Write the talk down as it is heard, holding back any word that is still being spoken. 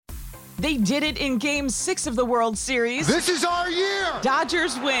They did it in Game 6 of the World Series. This is our year!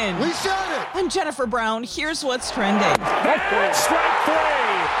 Dodgers win. We said it! I'm Jennifer Brown. Here's what's trending. And strike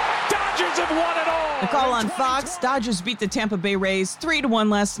three. Dodgers have won it all. A call on Fox. Dodgers beat the Tampa Bay Rays 3-1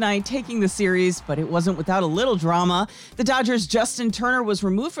 last night, taking the series, but it wasn't without a little drama. The Dodgers' Justin Turner was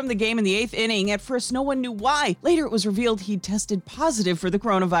removed from the game in the 8th inning. At first, no one knew why. Later, it was revealed he tested positive for the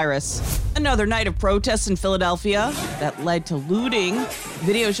coronavirus. Another night of protests in Philadelphia that led to looting.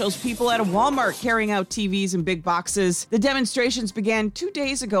 Video shows people at a Walmart carrying out TVs and big boxes. The demonstrations began 2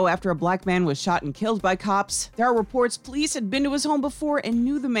 days ago after a black man was shot and killed by cops. There are reports police had been to his home before and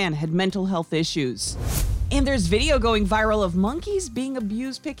knew the man had mental health issues. And there's video going viral of monkeys being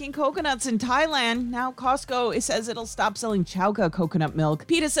abused picking coconuts in Thailand. Now Costco says it'll stop selling Chowka coconut milk.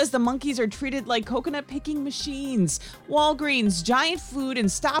 PETA says the monkeys are treated like coconut picking machines. Walgreens, Giant Food, and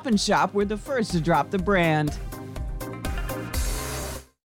Stop & Shop were the first to drop the brand.